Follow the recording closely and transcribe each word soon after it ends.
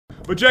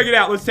But check it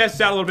out. Let's test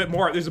this out a little bit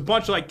more. There's a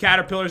bunch of like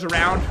caterpillars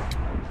around.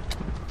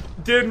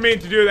 Didn't mean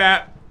to do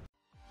that.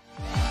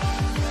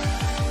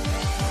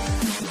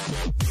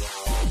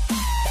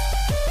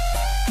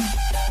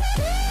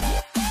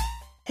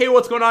 Hey,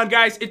 what's going on,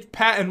 guys? It's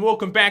Pat, and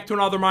welcome back to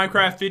another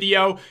Minecraft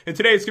video. And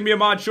today it's going to be a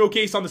mod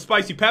showcase on the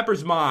Spicy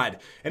Peppers mod.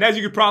 And as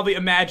you could probably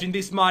imagine,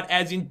 this mod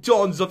adds in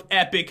tons of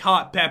epic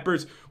hot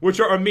peppers,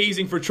 which are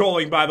amazing for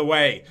trolling, by the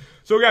way.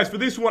 So guys, for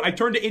this one, I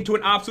turned it into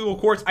an obstacle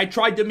course. I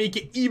tried to make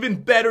it even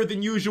better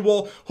than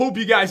usual. Hope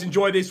you guys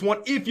enjoy this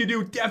one. If you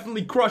do,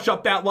 definitely crush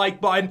up that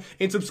like button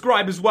and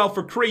subscribe as well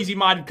for crazy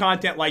modded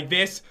content like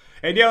this.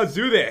 And yeah, let's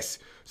do this.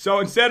 So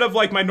instead of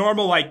like my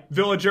normal like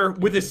villager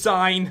with a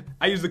sign,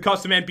 I use the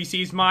custom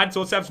NPCs mod.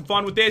 So let's have some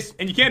fun with this.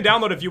 And you can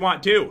download it if you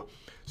want to.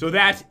 So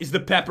that is the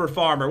Pepper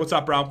Farmer. What's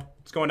up, bro?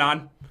 What's going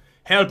on?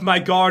 Help, my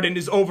garden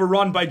is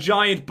overrun by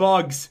giant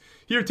bugs.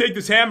 Here, take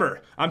this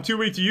hammer. I'm too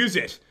weak to use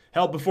it.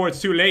 Help before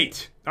it's too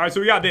late. Alright, so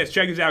we got this.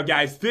 Check this out,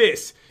 guys.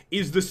 This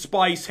is the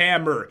Spice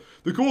Hammer.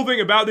 The cool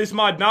thing about this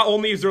mod, not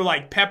only is there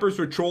like peppers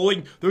for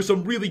trolling, there's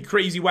some really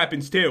crazy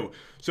weapons too.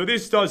 So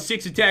this does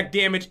 6 attack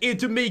damage, and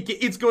to make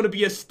it, it's going to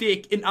be a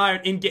stick, an iron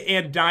ingot,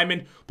 and a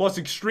diamond, plus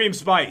extreme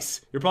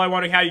spice. You're probably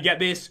wondering how you get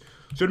this.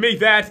 So to make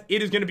that,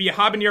 it is going to be a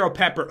habanero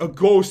pepper, a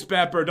ghost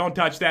pepper, don't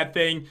touch that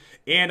thing,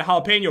 and a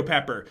jalapeno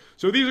pepper.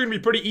 So these are going to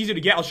be pretty easy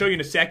to get. I'll show you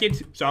in a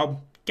second. So,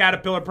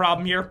 caterpillar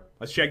problem here.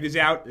 Let's check this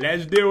out.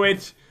 Let's do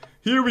it.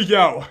 Here we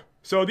go.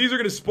 So these are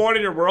going to spawn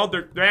in your world.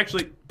 They're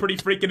actually pretty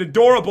freaking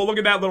adorable. Look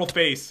at that little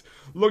face.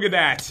 Look at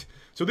that.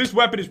 So this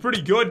weapon is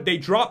pretty good. They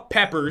drop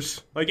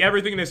peppers. Like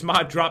everything in this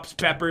mod drops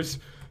peppers.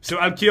 So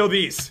I'll kill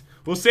these.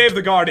 We'll save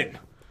the garden.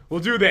 We'll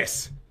do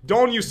this.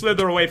 Don't you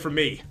slither away from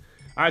me.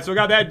 Alright, so I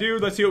got that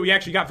dude. Let's see what we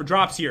actually got for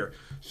drops here.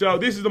 So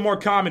this is the more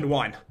common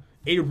one.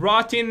 A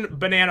rotten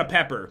banana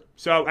pepper.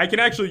 So I can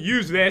actually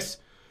use this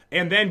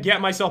and then get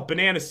myself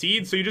banana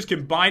seeds. So you just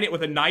combine it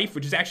with a knife,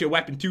 which is actually a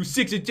weapon too.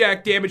 6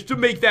 attack damage. To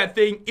make that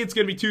thing, it's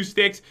going to be 2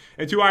 sticks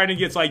and 2 iron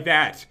ingots like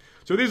that.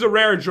 So this is a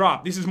rare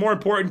drop. This is more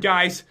important,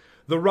 guys.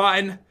 The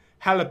rotten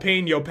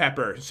jalapeno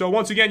pepper. So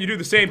once again, you do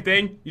the same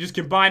thing. You just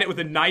combine it with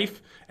a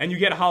knife and you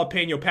get a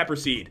jalapeno pepper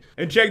seed.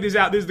 And check this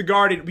out. This is the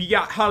garden. We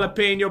got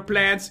jalapeno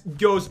plants,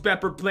 ghost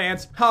pepper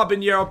plants,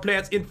 habanero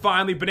plants, and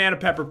finally banana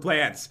pepper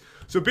plants.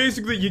 So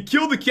basically, you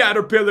kill the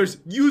caterpillars,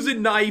 use a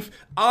knife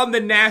on the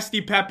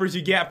nasty peppers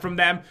you get from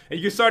them, and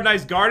you can start a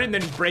nice garden,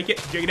 then you break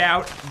it, dig it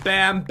out,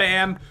 bam,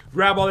 bam,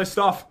 grab all this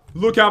stuff.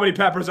 Look how many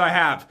peppers I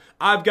have.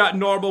 I've got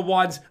normal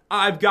ones,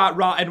 I've got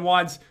rotten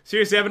ones.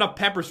 Seriously, I have enough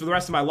peppers for the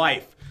rest of my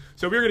life.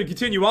 So we're going to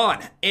continue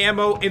on.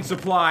 Ammo and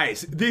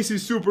supplies. This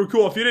is super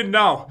cool. If you didn't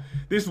know,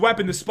 this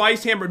weapon, the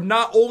Spice Hammer,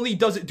 not only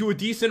does it do a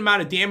decent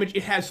amount of damage,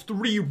 it has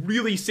 3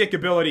 really sick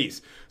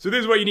abilities. So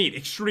this is what you need.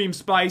 Extreme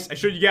Spice. I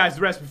showed you guys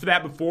the recipe for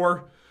that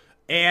before.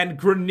 And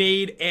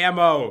grenade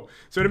ammo.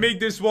 So to make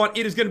this one,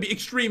 it is going to be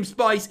Extreme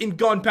Spice and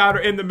gunpowder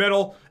in the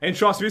middle. And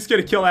trust me, it's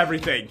going to kill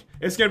everything.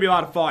 It's going to be a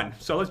lot of fun.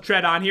 So let's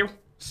tread on here.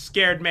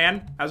 Scared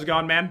man. How's it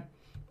going, man?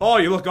 Oh,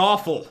 you look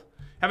awful.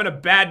 Having a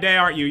bad day,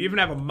 aren't you? You even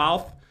have a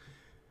mouth.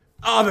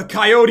 Oh, the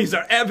coyotes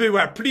are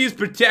everywhere. Please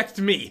protect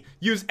me.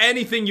 Use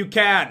anything you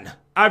can.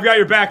 I've got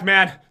your back,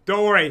 man.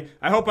 Don't worry.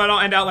 I hope I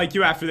don't end out like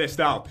you after this,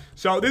 though.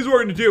 So this is what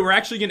we're going to do. We're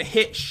actually going to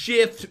hit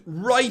shift,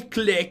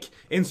 right-click,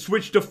 and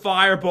switch to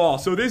fireball.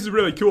 So this is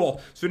really cool.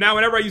 So now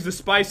whenever I use the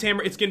Spice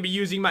Hammer, it's going to be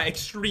using my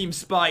extreme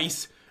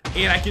spice.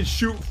 And I can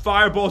shoot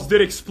fireballs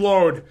that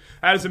explode.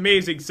 That is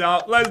amazing.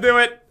 So let's do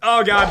it.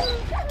 Oh, God.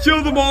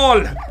 Kill them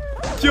all.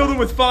 Kill them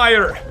with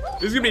fire.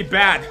 This is going to be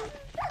bad.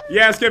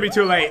 Yeah, it's going to be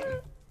too late.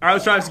 Alright,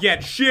 let's try this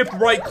again. Shift,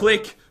 right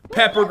click,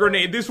 pepper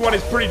grenade. This one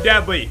is pretty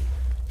deadly.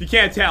 If you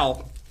can't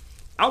tell.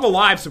 I'm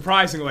alive,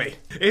 surprisingly.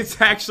 It's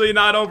actually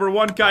not over.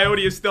 One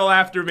coyote is still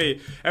after me.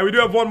 And we do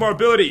have one more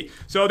ability.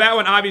 So that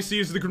one obviously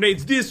uses the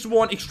grenades. This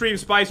one, extreme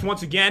spice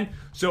once again.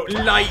 So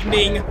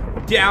lightning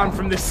down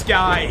from the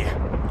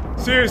sky.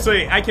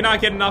 Seriously, I cannot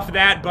get enough of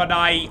that, but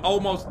I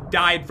almost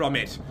died from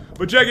it.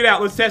 But check it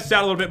out. Let's test this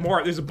out a little bit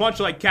more. There's a bunch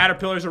of like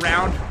caterpillars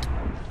around.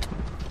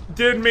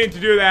 Didn't mean to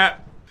do that.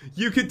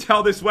 You can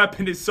tell this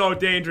weapon is so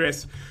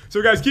dangerous.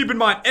 So guys, keep in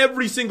mind,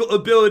 every single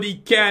ability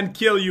can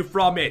kill you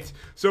from it.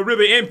 So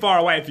really aim far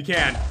away if you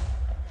can.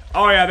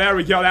 Oh yeah, there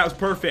we go. That was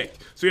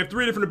perfect. So you have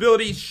 3 different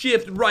abilities.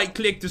 Shift, right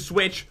click to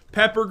switch.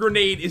 Pepper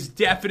grenade is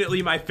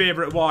definitely my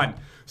favorite one.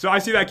 So I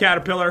see that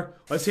caterpillar.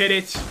 Let's hit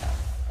it.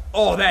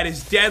 Oh, that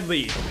is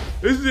deadly.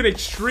 This is an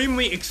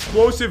extremely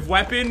explosive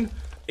weapon.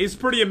 It's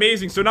pretty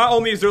amazing. So not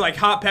only is there like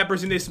hot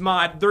peppers in this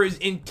mod, there is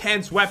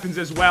intense weapons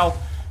as well.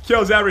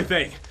 Kills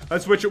everything.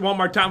 Let's switch it one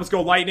more time. Let's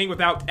go lightning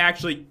without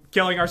actually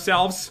killing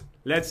ourselves.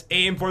 Let's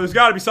aim for... There's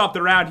got to be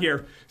something around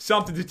here.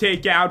 Something to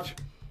take out.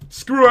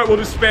 Screw it. We'll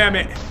just spam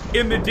it.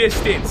 In the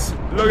distance.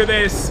 Look at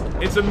this.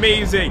 It's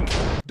amazing.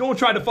 Don't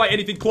try to fight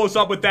anything close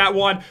up with that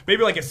one.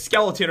 Maybe like a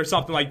skeleton or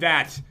something like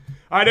that.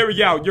 Alright, there we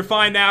go. You're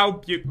fine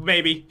now.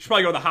 Maybe. You should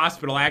probably go to the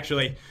hospital,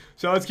 actually.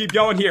 So let's keep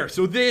going here.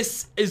 So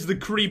this is the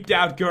creeped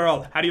out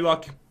girl. How do you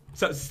look?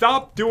 So,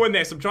 stop doing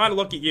this. I'm trying to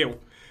look at you.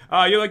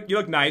 You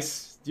look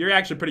nice. You're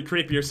actually pretty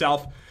creepy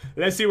yourself.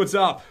 Let's see what's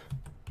up.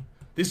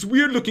 This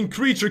weird-looking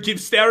creature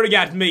keeps staring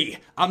at me.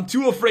 I'm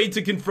too afraid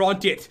to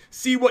confront it.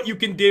 See what you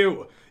can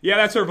do. Yeah,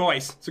 that's her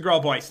voice. It's a girl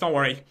voice. Don't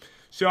worry.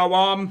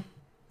 So,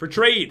 for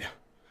trade,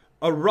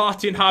 a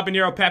rotten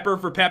habanero pepper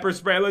for pepper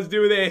spray. Let's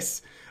do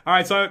this. All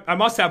right, so I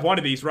must have one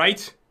of these,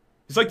 right?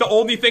 It's like the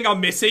only thing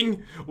I'm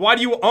missing. Why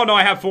do you... Oh, no,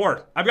 I have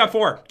 4. I've got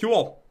 4.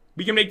 Cool.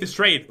 We can make this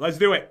trade. Let's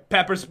do it.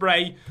 Pepper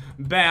spray.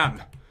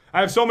 Bam.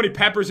 I have so many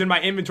peppers in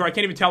my inventory. I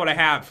can't even tell what I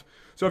have.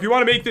 So if you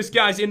want to make this,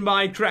 guys, in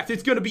Minecraft,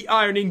 it's going to be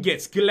iron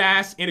ingots,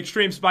 glass, and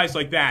extreme spice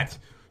like that.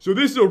 So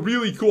this is a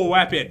really cool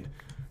weapon.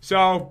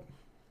 So,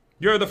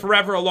 you're the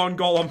forever alone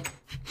golem.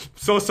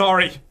 So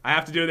sorry. I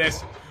have to do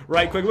this.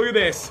 Right click. Look at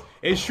this.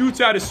 It shoots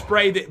out a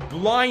spray that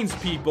blinds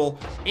people,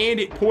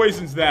 and it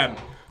poisons them.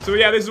 So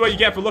yeah, this is what you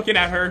get for looking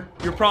at her.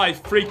 You're probably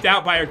freaked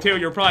out by her too.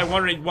 You're probably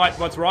wondering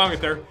what's wrong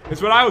with her.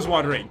 It's what I was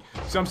wondering.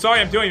 So I'm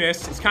sorry I'm doing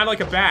this. It's kind of like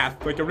a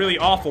bath, like a really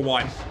awful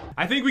one.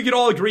 I think we could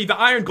all agree the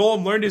Iron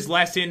Golem learned his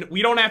lesson.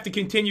 We don't have to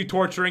continue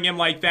torturing him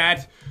like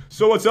that.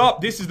 So what's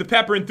up? This is the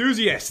Pepper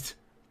Enthusiast.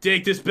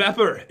 Take this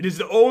pepper. It is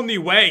the only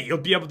way you'll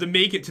be able to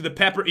make it to the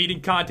pepper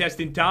eating contest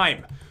in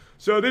time.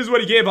 So this is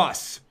what he gave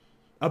us.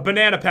 A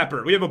banana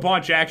pepper. We have a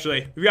bunch,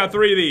 actually. We've got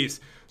 3 of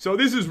these. So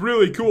this is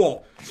really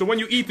cool. So when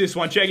you eat this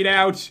one, check it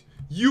out.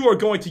 You are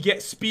going to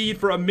get speed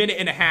for 1.5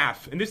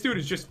 minutes. And this dude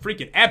is just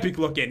freaking epic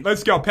looking.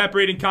 Let's go. Pepper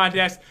eating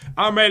contest.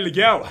 I'm ready to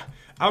go.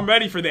 I'm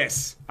ready for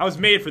this. I was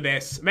made for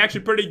this. I'm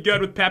actually pretty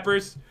good with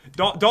peppers.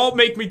 Don't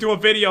make me do a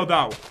video,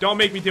 though. Don't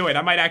make me do it.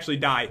 I might actually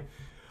die.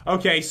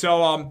 Okay,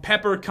 so,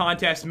 pepper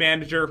contest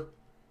manager.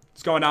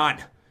 What's going on?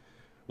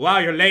 Wow,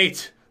 you're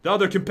late. The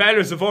other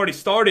competitors have already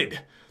started.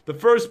 The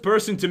first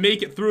person to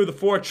make it through the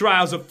 4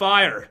 trials of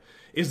fire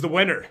is the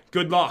winner.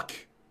 Good luck.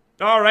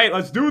 Alright,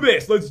 let's do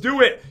this. Let's do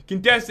it.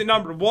 Contestant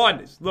number 1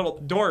 is little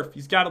dwarf.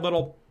 He's got a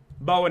little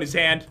bow in his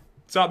hand.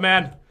 What's up,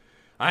 man?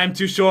 I am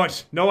too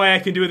short. No way I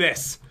can do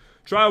this.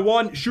 Trial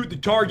 1, shoot the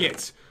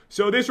targets.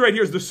 So this right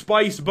here is the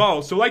spice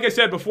bow. So like I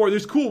said before,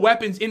 there's cool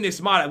weapons in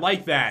this mod. I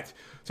like that.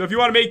 So if you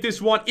want to make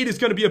this one, it is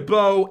going to be a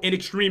bow and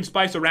extreme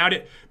spice around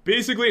it.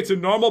 Basically, it's a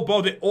normal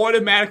bow that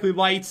automatically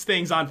lights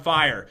things on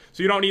fire.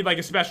 So you don't need like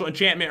a special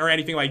enchantment or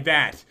anything like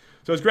that.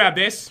 So let's grab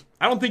this.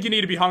 I don't think you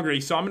need to be hungry,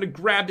 so I'm going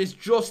to grab this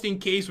just in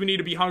case we need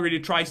to be hungry to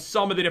try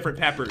some of the different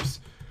peppers.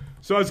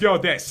 So let's go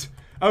with this.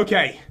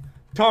 Okay,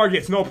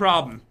 targets, no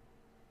problem.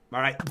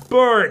 Alright,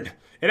 burn.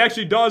 It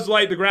actually does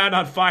light the ground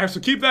on fire, so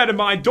keep that in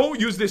mind.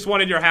 Don't use this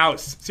one in your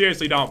house.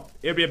 Seriously, don't.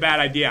 It'd be a bad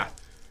idea.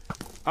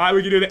 Alright,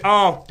 we can do that.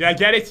 Oh, did I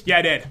get it? Yeah,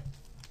 I did.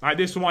 Alright,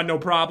 this one, no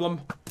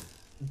problem.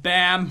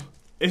 Bam.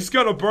 It's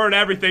gonna burn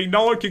everything.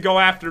 No one can go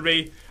after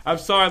me. I'm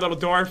sorry, little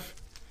dwarf.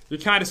 You're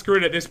kind of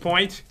screwed at this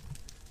point.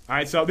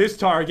 Alright, so this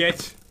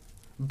target.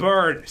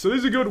 Burn. So this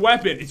is a good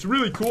weapon. It's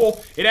really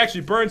cool. It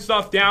actually burns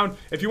stuff down.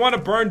 If you want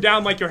to burn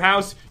down like your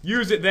house,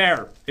 use it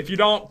there. If you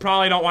don't,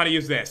 probably don't want to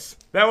use this.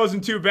 That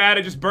wasn't too bad.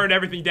 I just burned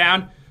everything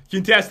down.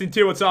 Contestant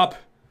 2, what's up?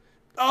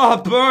 Oh,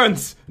 it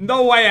burns.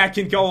 No way I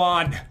can go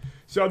on.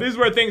 So this is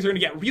where things are going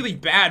to get really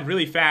bad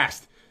really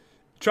fast.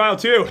 Trial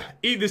 2.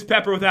 Eat this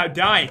pepper without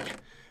dying.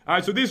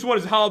 Alright, so this one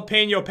is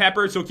jalapeno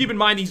pepper. So keep in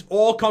mind, these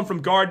all come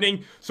from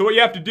gardening. So what you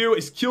have to do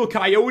is kill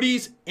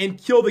coyotes and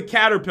kill the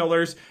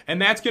caterpillars.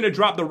 And that's going to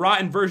drop the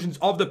rotten versions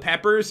of the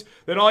peppers.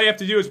 Then all you have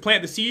to do is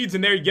plant the seeds,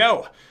 and there you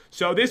go.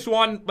 So this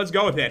one, let's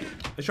go with it.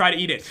 Let's try to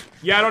eat it.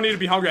 Yeah, I don't need to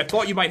be hungry. I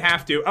thought you might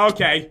have to.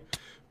 Okay.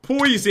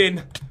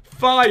 Poison,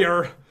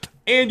 fire,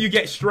 and you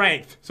get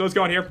strength. So let's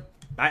go in here.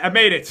 I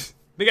made it.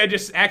 I think I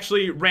just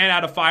actually ran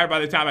out of fire by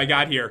the time I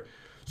got here.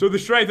 So the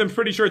strength, I'm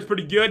pretty sure it's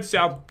pretty good.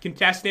 So,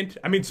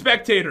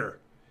 spectator.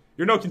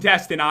 You're no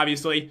contestant,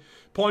 obviously.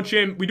 Punch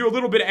him. We do a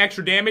little bit of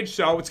extra damage.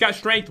 So it's got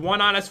strength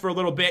 1 on us for a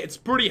little bit. It's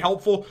pretty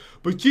helpful.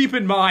 But keep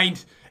in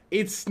mind,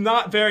 it's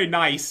not very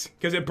nice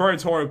because it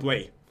burns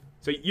horribly.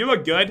 So you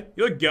look good.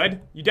 You look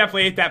good. You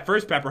definitely ate that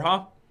first pepper,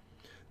 huh?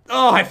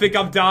 Oh, I think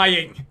I'm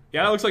dying.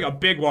 Yeah, that looks like a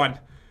big one.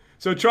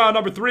 So trial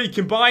number 3,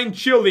 combine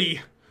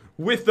chili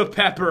with the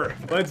pepper.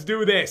 Let's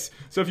do this.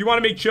 So if you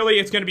want to make chili,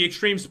 it's going to be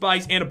extreme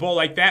spice and a bowl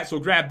like that. So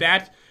grab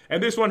that.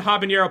 And this one,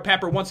 habanero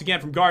pepper, once again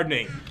from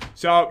gardening.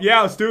 So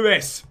yeah, let's do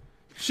this.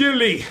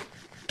 Chili.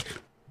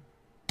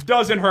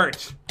 Doesn't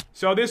hurt.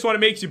 So this one, it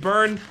makes you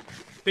burn.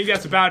 I think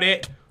that's about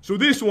it. So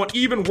this one,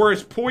 even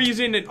worse.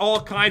 Poison and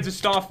all kinds of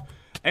stuff.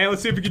 And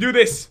let's see if we can do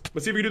this.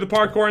 Let's see if we can do the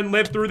parkour and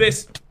live through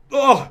this.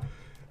 Oh,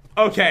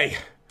 okay.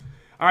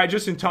 Alright,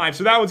 just in time.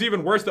 So that one's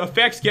even worse. The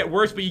effects get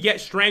worse, but you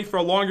get strength for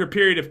a longer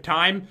period of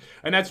time.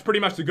 And that's pretty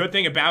much the good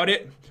thing about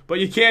it. But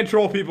you can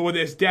troll people with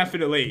this,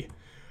 definitely.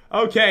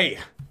 Okay.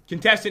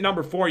 Contestant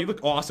number 4. You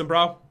look awesome,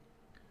 bro.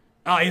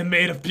 I am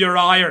made of pure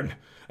iron.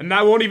 And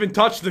I won't even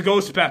touch the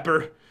ghost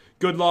pepper.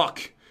 Good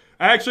luck.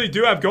 I actually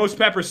do have ghost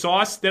pepper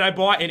sauce that I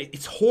bought, and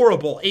it's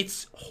horrible.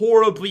 It's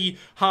horribly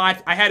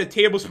hot. I had a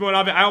tablespoon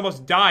of it. I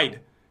almost died.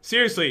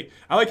 Seriously.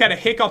 I had a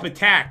hiccup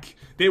attack.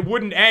 They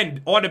wouldn't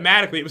end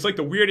automatically. It was like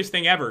the weirdest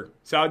thing ever.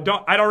 So I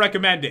don't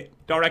recommend it.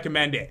 Don't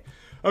recommend it.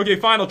 Okay,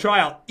 final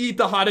trial. Eat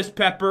the hottest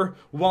pepper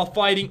while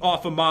fighting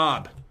off a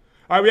mob.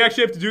 Alright, we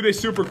actually have to do this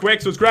super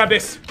quick, so let's grab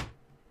this.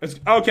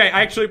 Okay,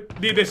 I actually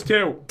need this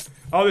too.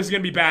 Oh, this is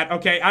gonna be bad.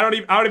 Okay, I don't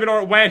even know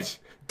where it went.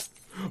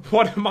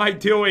 What am I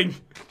doing?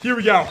 Here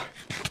we go.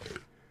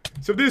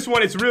 So this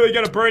one, it's really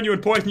gonna burn you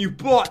and poison you,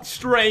 but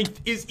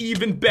strength is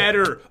even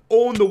better.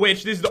 Own the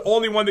witch. This is the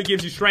only one that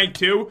gives you strength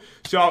too.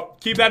 So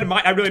keep that in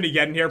mind. I really need to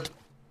get in here.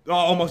 Oh,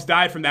 almost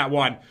died from that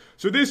one.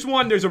 So this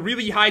one, there's a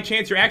really high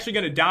chance you're actually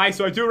gonna die.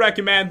 So I do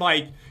recommend,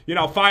 like, you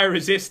know, fire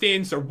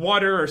resistance or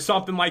water or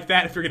something like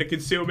that if you're gonna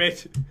consume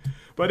it.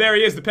 But there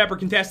he is, the Pepper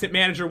Contestant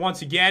Manager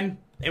once again.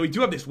 And we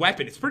do have this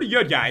weapon. It's pretty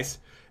good, guys.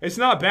 It's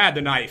not bad,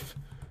 the knife.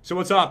 So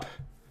what's up?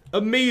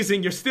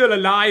 Amazing, you're still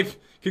alive.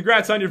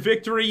 Congrats on your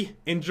victory.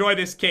 Enjoy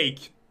this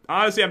cake.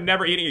 Honestly, I'm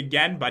never eating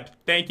again, but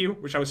thank you.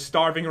 Wish I was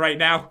starving right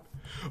now.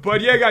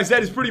 But yeah, guys,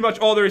 that is pretty much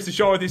all there is to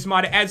show with this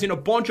mod. It adds in a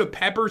bunch of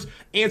peppers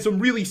and some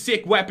really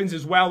sick weapons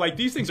as well. Like,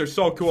 these things are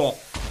so cool.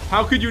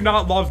 How could you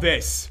not love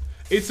this?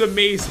 It's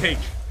amazing.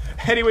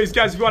 Anyways,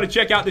 guys, if you want to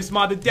check out this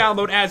mod, the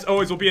download, as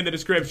always, will be in the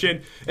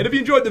description. And if you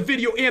enjoyed the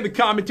video and the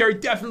commentary,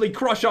 definitely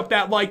crush up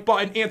that like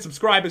button and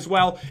subscribe as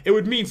well. It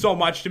would mean so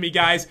much to me,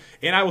 guys.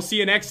 And I will see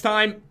you next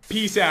time.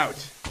 Peace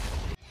out.